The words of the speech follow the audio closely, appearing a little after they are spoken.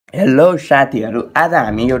Hello साथीहरु, आज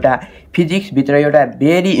हामी एउटा फिजिक्स भित्र एउटा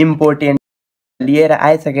भेरी इम्पोर्टेन्ट लिएर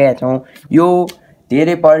आइसकेका छौं। यो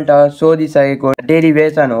धेरै पल्ट सोधिसकेको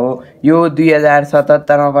डेरिवेसन हो। यो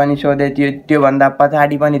 2077 मा पनि सोधे थियो, त्यो भन्दा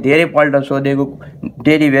पछाडी पनि धेरै पल्ट सोधेको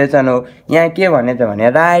डेरिवेसन हो। यहाँ के भनेछ भने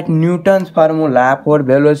right Newton's formula for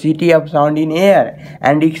velocity of sound in air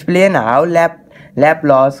and explain how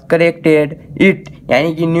Laplace corrected it.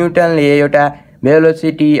 यानी कि न्यूटनले एउटा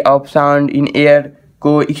velocity of sound in air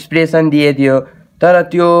को एक्सप्रेसन दिए थियो, तर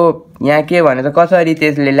त्यो यहाँ के भनेछ कसरी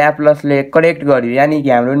त्यसले ल्याप्लासले करेक्ट गर्यो, यानी कि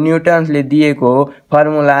हाम्रो न्यूटन्सले दिएको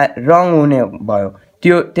फर्मुला रङ हुने भयो।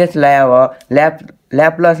 त्यो त्यसलाई अब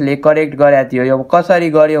ल्याप्लासले करेक्ट गरेको थियो। अब कसरी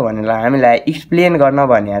गर्यो भनेर हामीलाई एक्सप्लेन गर्न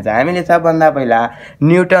भनिएको छ। हामीले सबभन्दा पहिला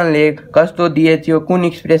न्यूटनले कस्तो दिएको थियो, कुन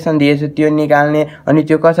एक्सप्रेसन दिएको थियो त्यो निकाल्ने, अनि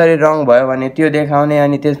त्यो कसरी रङ भयो भने त्यो देखाउने,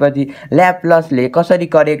 अनि त्यसपछि ल्याप्लासले कसरी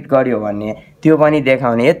करेक्ट गर्यो भन्ने त्यो पनि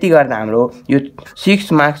देखाउने। यति गर्दा हाम्रो यो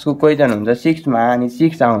 6 मार्क्सको क्वेसन हुन्छ, 6 मा अनि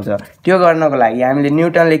 6 आउँछ। त्यो गर्नको लागि हामीले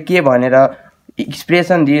न्यूटनले के भनेर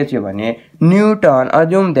एक्सप्रेसन दिएको थियो भने Newton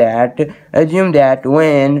assume that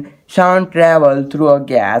when sound travel through a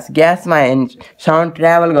gas मा साउन्ड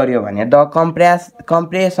ट्राभल गर्यो भने the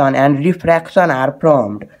compression and refraction are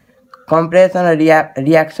formed। compression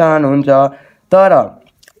reaction हुन्छ, तर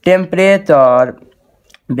temperature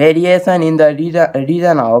variation in the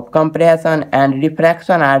region of compression and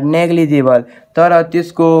refraction are negligible। तर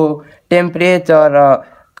त्यसको टेम्परेचर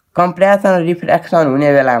कम्प्रेसन रिफ्र्याक्सन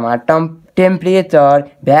हुने बेलामा temperature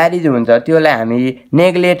भ्यारिज हुन्छ, त्यसलाई हामी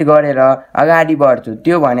नेग्लेक्ट गरेर अगाडि बढ्छौँ,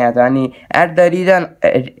 त्यो भनेको छ। अनि at the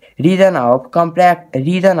reason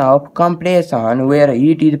of compression where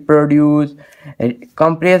hit is produce,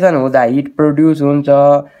 compression हुँदा हिट प्रोड्युस हुन्छ,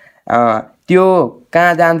 त्यो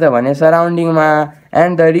कहाँ जान्छ भने सराउन्डिङमा।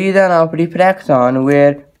 And the reason of refraction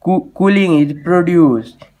where cooling is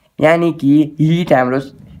produce, यानी कि हिट हाम्रो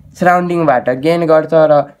सराउन्डिङबाट गेन गर्छ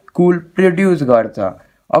र कुल प्रोड्युस गर्छ।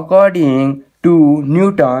 According to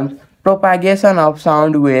Newton's propagation of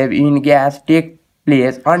sound wave in gas take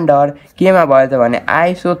place under केमा भएछ भने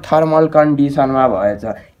आइसोथर्मल कन्डिसनमा भएछ।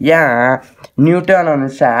 यहाँ न्यूटन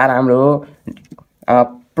अनुसार हाम्रो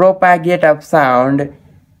propagate of sound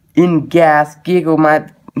in gas के कोमा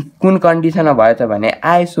कुन कन्डिसनमा भएछ भने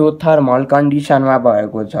आइसोथर्मल कन्डिसनमा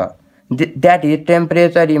भएको छ। That is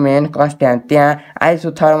temperature remain constant. त्यहाँ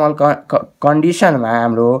आइसोथर्मल कन्डिसनमा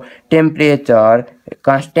हाम्रो टेम्परेचर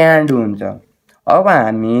कन्स्ट्यान्ट हुन्छ। अब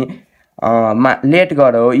हामी लेट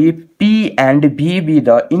गरौँ if P and V be the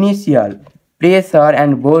initial pressure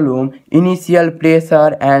and volume, initial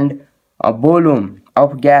pressure and volume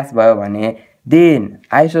of gas भयो भने देन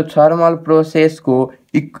आइसोथर्मल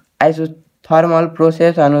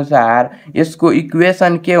प्रोसेस अनुसार यसको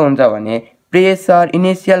इक्वेसन के हुन्छ भने pressure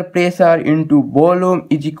initial pressure into volume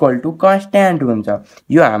is equal to constant हुन्छ।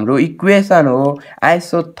 यो हाम्रो इक्वेसन हो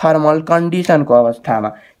आइसोथर्मल कन्डिसनको अवस्थामा।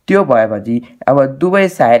 त्यो भएपछि अब दुवै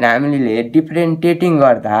साइड हामीले डिफ्रेन्टिएटिङ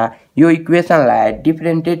गर्दा यो इक्वेसनलाई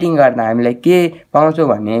डिफ्रेन्टिएटिङ गर्दा हामीलाई के पाउँछौँ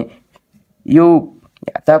भने यो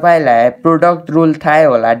तपाईलाई प्रोडक्ट रुल थाहै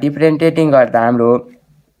होला। डिफ्रेन्टिएटिङ गर्दा हाम्रो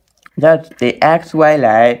जस्तै एक्स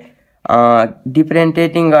वाइलाई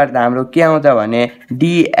डिफ्रेन्टिएटिङ गर्दा हाम्रो के आउँछ भने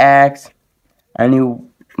डिएक्स, अनि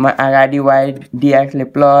अगाडि वाइ डिएक्सले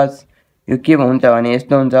प्लस, यो के हुन्छ भने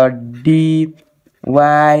यस्तो हुन्छ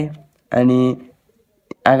डिवाई अनि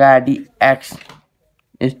अगाडि एक्स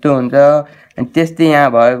यस्तो हुन्छ। अनि त्यस्तै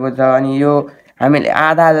यहाँ भएको छ। अनि यो हामीले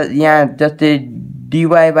आधा यहाँ जस्तै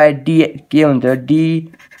डिवाई बाई डी के हुन्छ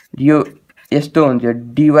डी, यो यस्तो हुन्छ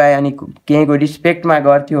डिवाई, अनि केहीको रिस्पेक्टमा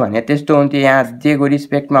गर्थ्यो भने त्यस्तो हुन्थ्यो, यहाँ जेको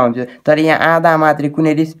रिस्पेक्टमा हुन्छ। तर यहाँ आधा मात्रै,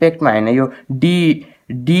 कुनै रिस्पेक्टमा होइन। यो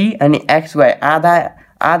डी अनि एक्सवाई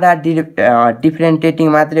आधा डिफ्रेन्टिएटिङ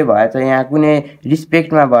मात्रै भएछ, यहाँ कुनै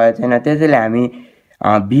रिस्पेक्टमा भएको छैन। त्यसैले हामी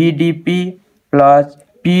भिडिपी प्लस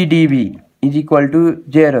पिडिबी इज इक्वल टु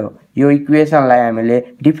 0 यो इक्वेसनलाई हामीले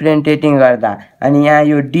डिफ्रेन्टिएटिङ गर्दा। अनि यहाँ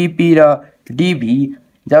यो डिपी र डिभी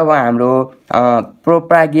जब हाम्रो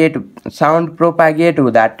साउन्ड प्रोपागेट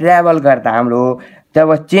हुँदा ट्राभल गर्दा हाम्रो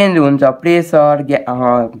जब चेन्ज हुन्छ प्रेसर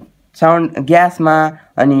साउन्ड ग्यासमा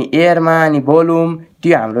अनि एयरमा अनि भोल्युम,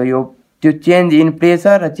 त्यो हाम्रो त्यो चेन्ज इन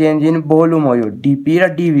प्रेसर र चेन्ज इन भोल्युम हो यो डिपी र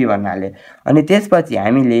डिभी भन्नाले। अनि त्यसपछि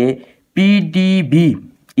हामीले पिडिभी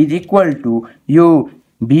इज इक्वल टु यो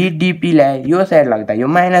भिडिपीलाई यो साइड लाग्दा यो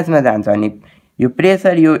माइनसमा जान्छ, अनि यो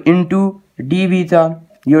प्रेसर यो इन्टु डिभी छ,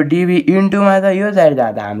 यो डिभी इन्टुमा छ, यो साइड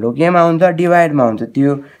जाँदा हाम्रो केमा हुन्छ डिभाइडमा हुन्छ।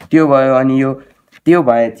 त्यो भयो। अनि यो त्यो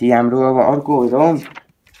भएपछि हाम्रो अब अर्को हेरौँ,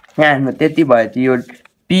 यहाँ हेर्नु त्यति भएपछि यो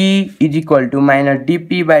P is equal to minus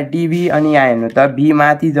DP by डिभी। अनि यहाँ हेर्नु त भी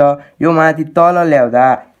माथि छ, यो माथि तल ल्याउँदा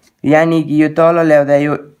यानी कि यो तल ल्याउँदा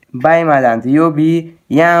यो बाईमा जान्छ, यो भी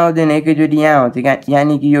यहाँ आउँदैन एकैचोटि यहाँ आउँछ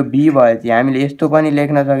यानि कि यो भी भएपछि हामीले यस्तो पनि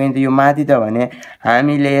लेख्न सकिन्छ यो माथि त भने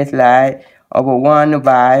हामीले यसलाई अब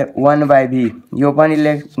 1/1 भी यो पनि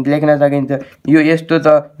लेख्न सकिन्छ यो यस्तो त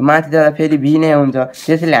माथि त फेरि भी नै हुन्छ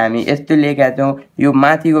त्यसैले हामी यस्तो लेखेका छौँ यो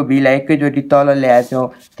माथिको भीलाई एकैचोटि तल ल्याएका छौँ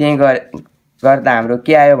त्यही गर्दा हाम्रो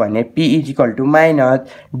के आयो भने p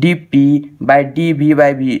 -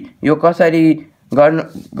 dp/dv/v यो कसरी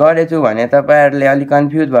गरेछु भने तपाईहरुले अलि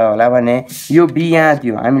कन्फ्युज भयो होला भने यो b यहाँ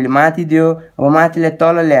थियो हामीले माथि दियो अब माथिलाई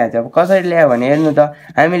तल ल्याएछ अब कसरी ल्यायो भने हेर्नु त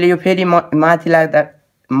हामीले यो फेरि माथि लाग्दा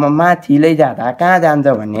माथिलै जाँदा कहाँ जान्छ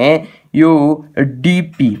भने यो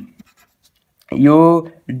dp यो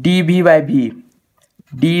dv/v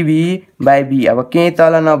अब केही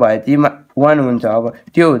तल नभएपछि 1 हुन्छ अब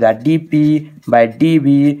त्यो हुँदा dp/dv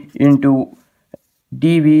 *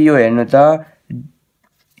 dv यो हेर्नु त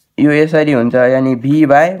यो यसरी हुन्छ यानी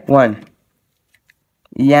v/1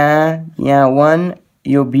 यहाँ 1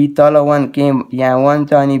 यो v तल 1 के यहाँ 1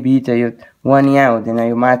 छ अनि v छ यो 1 यहाँ हुँदैन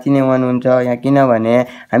यो माथि नै 1 हुन्छ यहाँ किनभने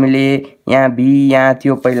हामीले यहाँ v यहाँ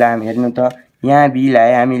थियो पहिला हामी हेर्नु त यहाँ v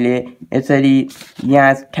लाई हामीले यसरी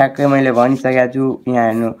यहाँ ठ्याक्कै मैले भनिसकेको छु यहाँ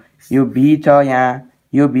हेर्नु यो v छ यहाँ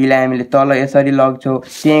यो v लाई हामीले तल यसरी लग्छौं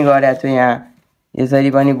त्यही गरेको छु यहाँ यसरी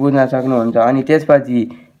पनि बुझ्न सक्नुहुन्छ अनि त्यसपछि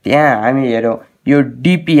त्यहाँ हामी हेरौं यो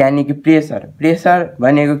dp यानी कि प्रेशर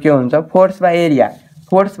भनेको के हुन्छ फोर्स बाइ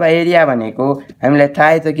एरिया भनेको हामीलाई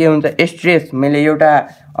थाहै छ के हुन्छ स्ट्रेस मैले एउटा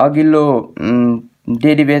अघिल्लो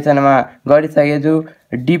डेरिभेसनमा गरिसकेको छु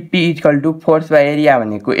dp = फोर्स बाइ एरिया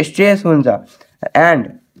भनेको स्ट्रेस हुन्छ एन्ड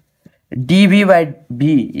dv/v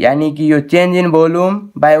यानी कि यो change in volume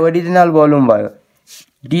by original volume भयो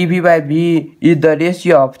dv/v is the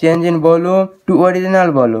ratio of change in volume to original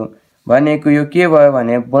volume भनेको यो के भयो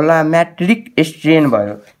भने भोल्युमेट्रिक स्ट्रेन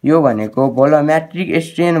भयो यो भनेको भोल्युमेट्रिक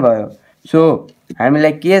स्ट्रेन भयो सो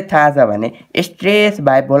हामीलाई के थाहा छ भने stress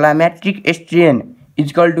by भोल्युमेट्रिक strain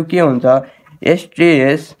equal to के हुन्छ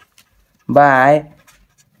स्ट्रेस बाइ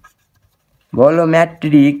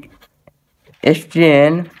भोल्युमेट्रिक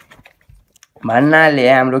स्ट्रेन भन्नाले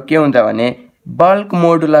हाम्रो के हुन्छ भने बल्क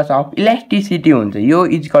मोडुलस अफ इलास्टिसिटी हुन्छ यो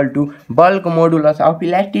equal to bulk modulus of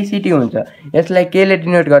elasticity हुन्छ यसलाई केले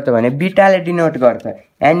डिनोट गर्छ भने बीटाले डिनोट गर्छ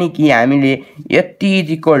यानी कि हामीले यति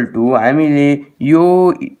इक्वल टु हामीले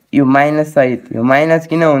यो माइनस सहित यो माइनस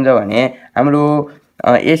किन हुन्छ भने हाम्रो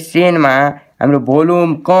स्ट्रेनमा हाम्रो भोल्युम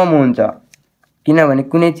कम हुन्छ किनभने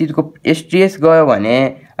कुनै चीजको स्ट्रेस गयो भने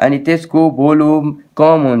अनि त्यसको भोल्युम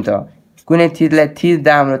कम हुन्छ कुनै चीजलाई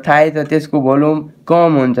थिच्दा हाम्रो थाहै छ त्यसको भोल्युम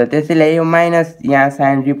कम हुन्छ त्यसैले यो माइनस यहाँ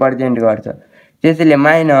साइन रिप्रेजेन्ट गर्छ त्यसैले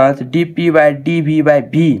minus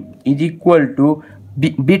dp/dv/v is equal to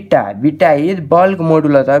beta is bulk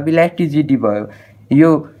modulus of elasticity भयो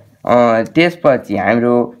यो त्यसपछि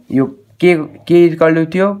हाम्रो यो के इक्वल टु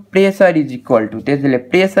थियो प्रेसर इज इक्वल टु त्यसैले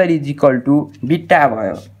pressure is equal to beta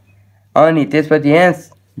भयो अनि त्यसपछि hence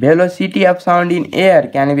velocity of sound in air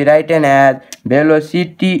can be written as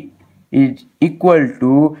velocity is equal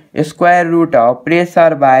to square root of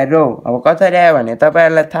pressure by rho अब कसरी आयो भने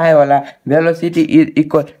तपाईहरुलाई थाहै होला velocity is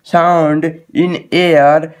equal sound in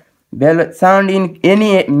air sound in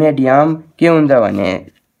any medium के हुन्छ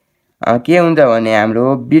भने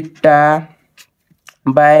हाम्रो बीटा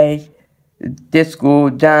बाइ त्यसको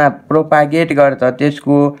जहाँ प्रोपागेट गर्छ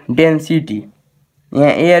त्यसको डेन्सिटी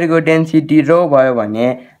यहाँ एयरको डेन्सिटी रो भयो भने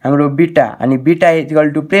हाम्रो बीटा अनि बीटा इक्वल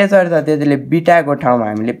टु प्रेसर छ त्यसैले बीटाको ठाउँमा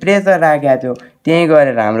हामीले प्रेसर राखेका छौं त्यही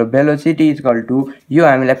गरेर हाम्रो भेलोसिटी इक्वल टु यो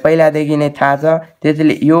हामीलाई पहिलादेखि नै थाहा छ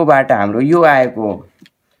त्यसैले योबाट हाम्रो यो आएको हो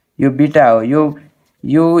यो बीटा हो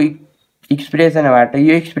यो एक्सप्रेसनबाट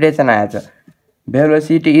यो एक्सप्रेसन आएछ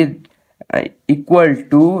velocity is equal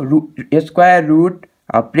to square root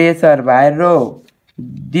pressure by row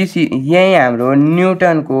this यही हाम्रो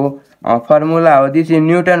न्युटनको फर्मुला हो this is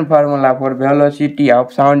newton formula for velocity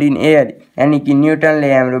of sound in air यानी कि न्युटनले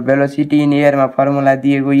हाम्रो भेलोसिटी इन एयरमा फर्मुला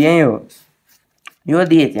दिएको यही हो यो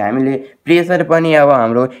दिएछ हामीले प्रेसर पनि अब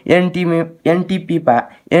हाम्रो एनटीपी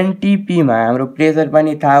मा हाम्रो प्रेसर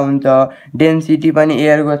पनि थाहा हुन्छ डेन्सिटी पनि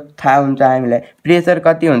एयरको थाहा हुन्छ हामीलाई प्रेसर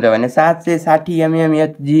कति हुन्छ भने 760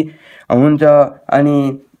 mmHg हुन्छ अनि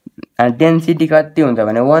डेन्सिटी कति हुन्छ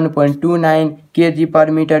भने 1.29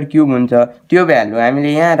 kg/m³ हुन्छ त्यो भ्यालु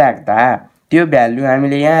हामीले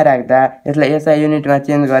यहाँ राख्दा यसलाई SI युनिटमा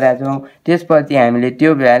चेन्ज गरेका छौं त्यसपछि हामीले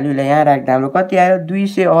त्यो भ्यालुलाई यहाँ राख्दा हाम्रो कति आयो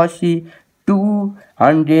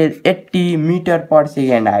 280 m/s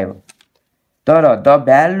आयो तर the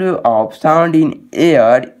value of sound in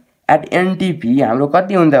air at NTP हाम्रो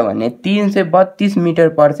कति हुन्छ भने 332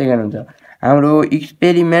 m/s हुन्छ हाम्रो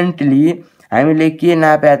एक्सपेरिमेन्टली हामीले के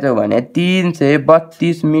नापेको छौँ भने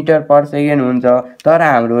 332 मिटर पर सेकेन्ड हुन्छ। तर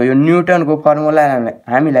हाम्रो यो न्युटनको फर्मुला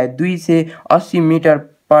हामीलाई 280 मिटर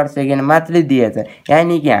पर सेकेन्ड मात्रै दिएछ।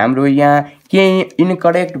 यानि कि हाम्रो यहाँ केही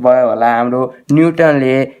इनकरेक्ट भयो होला, हाम्रो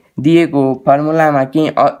न्युटनले दिएको फर्मुलामा केही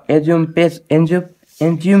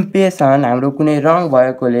एज्युम्पेसन हाम्रो कुनै रङ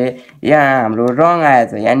भएकोले यहाँ हाम्रो रङ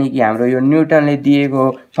आएछ। यानि कि हाम्रो यो न्युटनले दिएको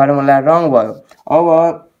फर्मुला रङ भयो। अब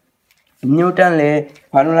न्युटनले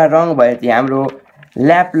फर्मुला रङ भएपछि हाम्रो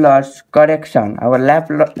ल्याप्लस करेक्सन, अब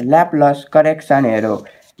ल्याप्लस करेक्सन हेरौँ।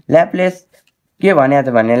 ल्याप्लेस के भनेको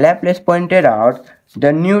छ भने ल्याप्लेस pointed out the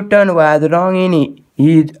newton was wrong in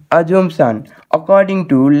his assumption. According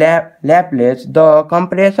to Laplace, the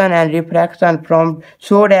compression and refraction from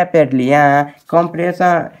so rapidly, यहाँ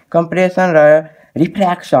compression र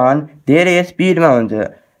refraction धेरै स्पिडमा हुन्छ।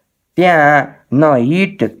 त्यहाँ न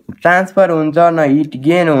हिट ट्रान्सफर हुन्छ न हिट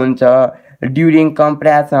गेन हुन्छ ड्युरिङ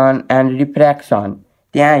कम्प्रेसन एन्ड रिफ्र्याक्सन।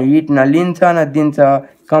 त्यहाँ हिट न लिन्छ न दिन्छ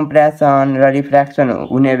कम्प्रेसन र रिफ्र्याक्सन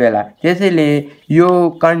हुने बेला। त्यसैले यो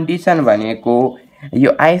कन्डिसन भनेको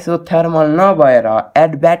यो आइसोथर्मल नभएर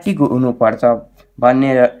एडियाबेटिक हुनुपर्छ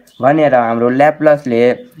भनेर हाम्रो ल्याप्लसले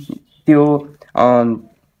त्यो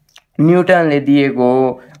न्युटनले दिएको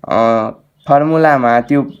फर्मुलामा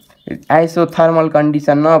त्यो आइसोथर्मल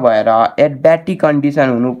कन्डिसन नभएर एडियाबेटिक कन्डिसन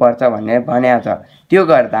हुनुपर्छ भनेर भनेको छ। त्यो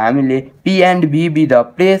गर्दा हामीले P and V be the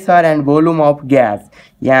pressure and volume of gas,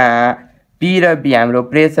 यहाँ पी र बी हाम्रो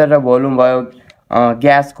प्रेसर र भोल्युम भयो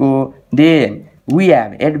ग्यासको। Then we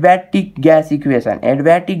have adiabatic gas equation.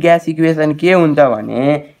 Adiabatic gas equation के हुन्छ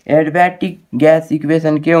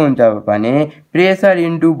भने pressure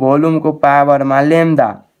into भोल्युमको पावरमा lambda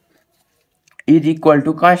is equal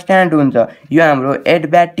to constant हुन्छ। यो हाम्रो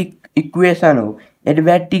एडियाबेटिक इक्वेसन हो।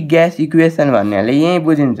 एडियाबेटिक ग्यास इक्वेसन भन्नाले यही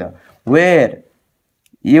बुझिन्छ, वेयर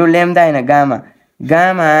यो लेम्दा हैन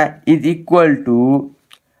gamma is equal to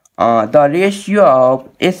the ratio of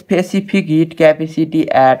specific heat capacity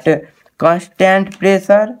at constant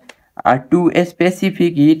pressure to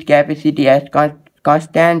specific heat capacity at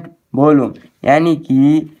constant volume। यानी कि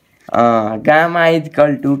गामा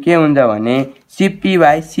इक्वल टू के हुन्छ भने सिपी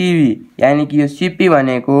बाई सिभी। यानी कि यो सिपी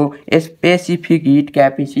भनेको specific heat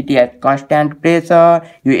capacity at constant pressure,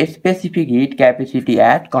 यो specific heat capacity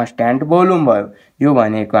at constant volume भयो। यो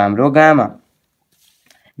भनेको हाम्रो gamma.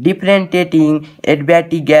 डिफ्रेन्टिएटिङ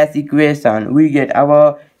adiabatic gas equation we get,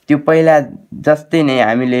 अब त्यो पहिला जस्तै नै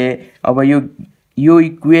हामीले अब यो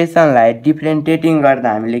इक्वेसनलाई डिफ्रेन्टिएटिङ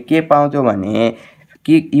गर्दा हामीले के पाउँछौँ भने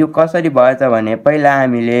कि यो कसरी भएछ भने पहिला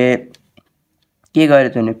हामीले के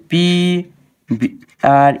गरेछौँ भने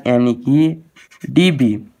पीआर यानि कि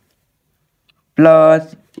डिबी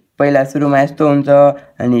प्लस पहिला सुरुमा यस्तो हुन्छ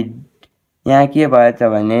अनि यहाँ के भएछ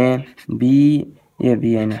भने बी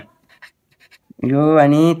हैन यो,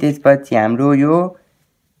 अनि त्यसपछि हाम्रो यो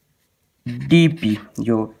डिपी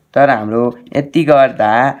यो। तर हाम्रो यति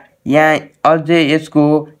गर्दा यहाँ अझै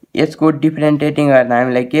यसको डिफ्रेन्टिएटिङ गर्दा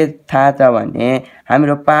हामीलाई के थाहा छ भने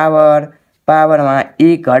हाम्रो पावरमा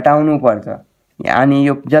 1 घटाउनु पर्छ। अनि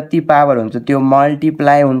यो जति पावर हुन्छ त्यो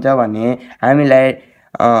मल्टिप्लाई हुन्छ भने हामीलाई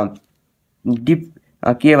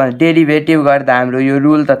के भन्छ डेरिभेटिभ गर्दा हाम्रो यो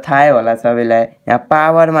रुल त थाहै होला सबैलाई। यहाँ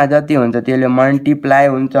पावरमा जति हुन्छ त्यसले मल्टिप्लाई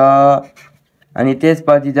हुन्छ, अनि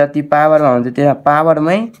त्यसपछि जति पावरमा हुन्छ त्यो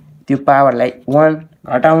पावरमै त्यो पावरलाई 1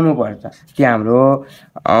 घटाउनु पर्छ। त्यो हाम्रो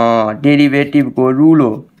डेरिभेटिभको रुल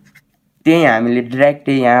हो। त्यही हामीले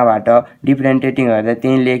डाइरेक्टै यहाँबाट डिफ्रेन्टिएटिङ गर्दा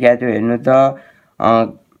त्यही लेखेको छु, हेर्नु त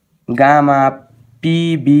gamma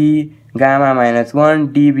PV gamma minus 1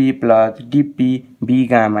 DB plus DP be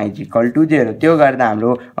gamma is equal to 0। त्यो गर्दा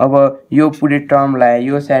हाम्रो अब यो पुरै टर्मलाई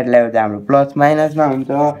यो साइडलाई हाम्रो प्लस माइनसमा हुन्छ।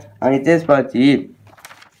 अनि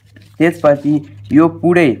त्यसपछि यो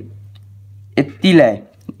पुरै यतिलाई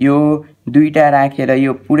यो दुईटा राखेर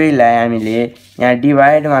यो पुरैलाई हामीले यहाँ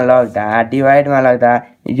डिभाइडमा लग्दा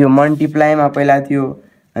यो मल्टिप्लाईमा पहिला थियो,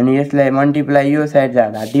 अनि यसलाई मल्टिप्लाई यो साइड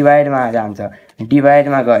जाँदा डिभाइडमा जान्छ।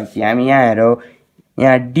 डिभाइडमा गएपछि हामी यहाँ हेरौँ,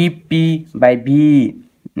 यहाँ डिपी बाई भी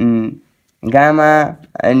गामा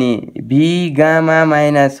अनि भी गामा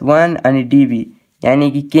माइनस 1 अनि डिबी,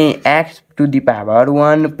 यानि कि केही x to the power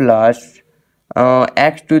 1 plus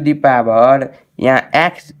x to the power यहाँ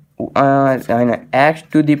x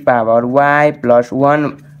to the power Y plus 1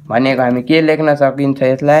 भनेको हामी के लेख्न सकिन्छ,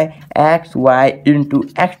 यसलाई x Y into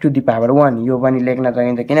x to the power 1 यो पनि लेख्न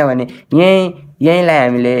सकिन्छ। किनभने यहीँलाई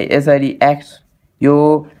हामीले यसरी एक्स यो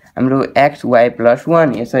हाम्रो एक्स वाई प्लस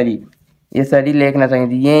 1 यसरी लेख्न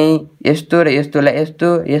सकिन्छ। यही यस्तो र यस्तोलाई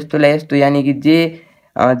यस्तो, यानि कि जे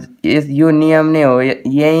यो नियम नै हो।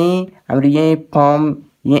 यही हाम्रो यही फर्म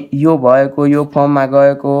यो भएको यो फर्ममा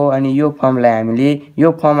गएको अनि यो फर्मलाई हामीले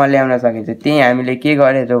यो फर्ममा ल्याउन सकिन्छ। त्यही हामीले के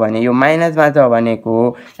गरेछौँ भने यो माइनसमा छ भनेको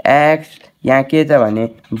एक्स, यहाँ के छ भने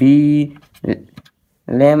बी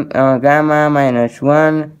गामा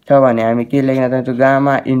 -1 छ भने हामी के लेख्न सक्छौँ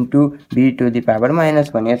gamma into be to the power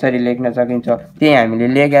 -1 भने यसरी लेख्न सकिन्छ। त्यही हामीले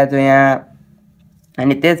लेखेका छौँ यहाँ।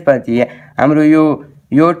 अनि त्यसपछि हाम्रो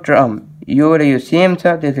यो टर्म यो र यो सेम छ,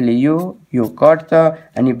 त्यसैले यो कट्छ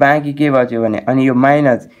अनि बाँकी के बच्यो भने अनि यो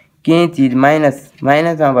माइनस केही चिज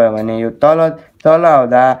माइनसमा भयो भने यो तल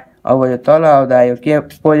आउँदा अब यो तल आउँदा यो के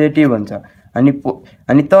पोजिटिभ हुन्छ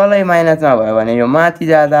अनि तलै माइनसमा भयो भने यो माथि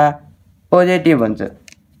जाँदा पोजिटिभ हुन्छ।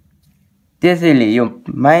 त्यसैले यो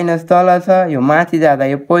माइनस तल छ, यो माथि जाँदा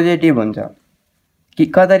यो पोजिटिभ हुन्छ। कि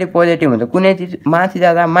कसरी पोजिटिभ हुन्छ? कुनै चिज माथि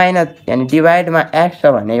जाँदा माइनस यानि डिभाइडमा एक्स छ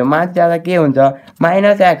भने यो माथि जाँदा के हुन्छ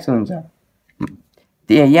 -x हुन्छ।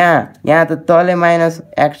 यहाँ त तलै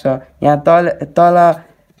 -x छ, यहाँ तल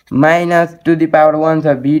माइनस टु द पावर 1 छ,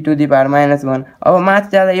 बी टु द पावर -1। अब माथि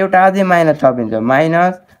जाँदा एउटा अझै माइनस थपिन्छ,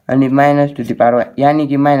 माइनस अनि माइनस टु द पावर यानि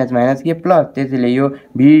कि माइनस के प्लस, त्यसैले यो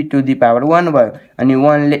बी टु द पावर 1 भयो। अनि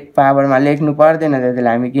 1 पावरमा लेख्नु पर्दैन, त्यसैले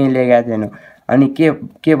हामी केही लेखेका छैनौँ। अनि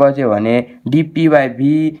के बच्यो भने DP by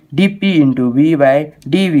V, DP into V by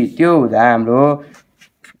डिभी। त्यो हुँदा हाम्रो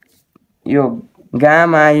यो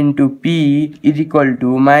gamma into P is equal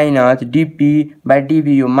to minus DP by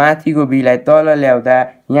डिभी। यो माथिको बीलाई तल ल्याउँदा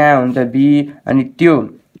यहाँ हुन्छ बी। अनि त्यो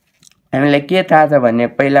हामीलाई के थाहा छ भने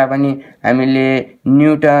पहिला पनि हामीले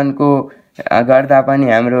न्युटनको गर्दा पनि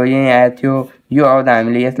हाम्रो यही आएको थियो। यो आउँदा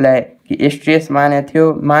हामीले यसलाई स्ट्रेस मानेको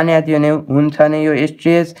थियो नै हुन्छ नै यो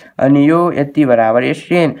स्ट्रेस। अनि यो यति बराबर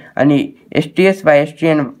स्ट्रेन, अनि stress by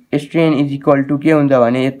strain is equal to के हुन्छ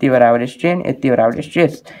भने यति बराबर स्ट्रेन, यति बराबर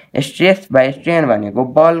स्ट्रेस। स्ट्रेस बाई स्ट्रेन भनेको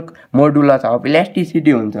बल्क मोडुलस अफ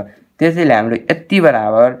इलास्टिसिटी हुन्छ। त्यसैले हाम्रो यति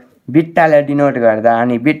बराबर बिट्टालाई डिनोट गर्दा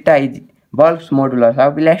अनि Bitta is bulk modulus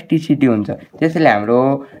of elasticity हुन्छ। त्यसैले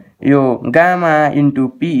हाम्रो यो gamma into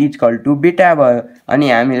P is equal to बिटा भयो। अनि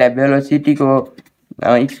हामीलाई भेलोसिटीको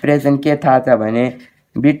एक्सप्रेसन के थाहा छ भने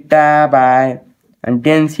बिटा बाई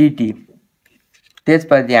डेन्सिटी।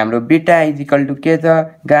 त्यसपछि हाम्रो बिटा इज इक्वल टु के छ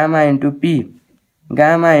गामा इन्टु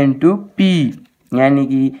पी यानि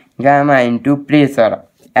कि gamma into pressure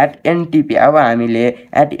at NTP. अब हामीले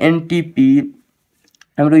एट एनटिपी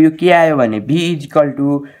हाम्रो यो के आयो भने भी is equal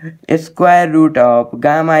to square root of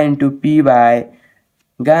gamma into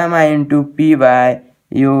P by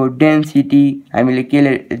यो डेन्सिटी हामीले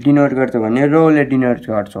केले डिनोट गर्छौँ भने रोले डिनोट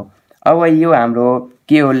गर्छौँ। अब यो हाम्रो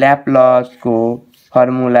के हो ल्याप्लसको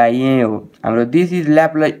फर्मुला यही हो हाम्रो। This is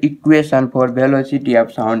ल्याप्लस equation for velocity of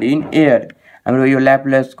sound in air. हाम्रो यो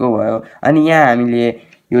ल्याप्लसको भयो। अनि यहाँ हामीले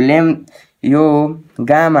यो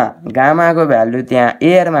गामाको भ्यालु त्यहाँ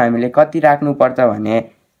एयरमा हामीले कति राख्नुपर्छ भने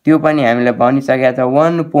त्यो पनि हामीले भनिसकेका छ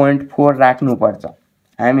 1.4 राख्नुपर्छ।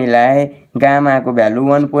 हामीलाई गामाको भ्यालु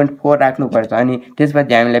 1.4 राख्नुपर्छ। अनि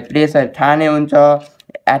त्यसपछि हामीलाई प्रेसर थाहा नै हुन्छ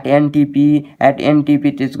एट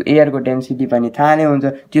एनटिपी त्यसको एयरको डेन्सिटी पनि थाहा नै हुन्छ।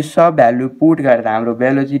 त्यो सब भ्यालु पुट गर्दा हाम्रो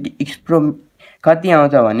भेलोसिटी कति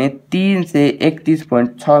आउँछ भने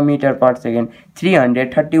 331.6 metre per second,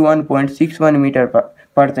 331.61 metre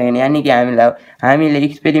per second. यानि कि हामीले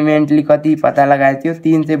एक्सपेरिमेन्टली कति पत्ता लगाएको थियो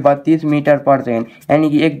 332 मिटर पर सेकेन्ड। यानि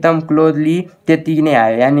कि एकदम क्लोजली त्यति नै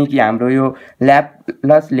आयो। यानि कि हाम्रो यो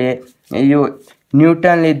ल्याप्लसले यो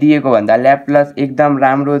न्युटनले दिएको भन्दा ल्याप्लस एकदम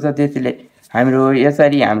राम्रो छ। त्यसैले हाम्रो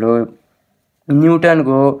यसरी हाम्रो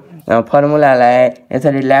न्युटनको फर्मुलालाई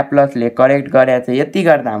यसरी ल्याप्लसले करेक्ट गरेको छ। यति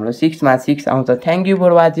गर्दा हाम्रो 6 मा 6 आउँछ। Thank you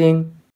for watching.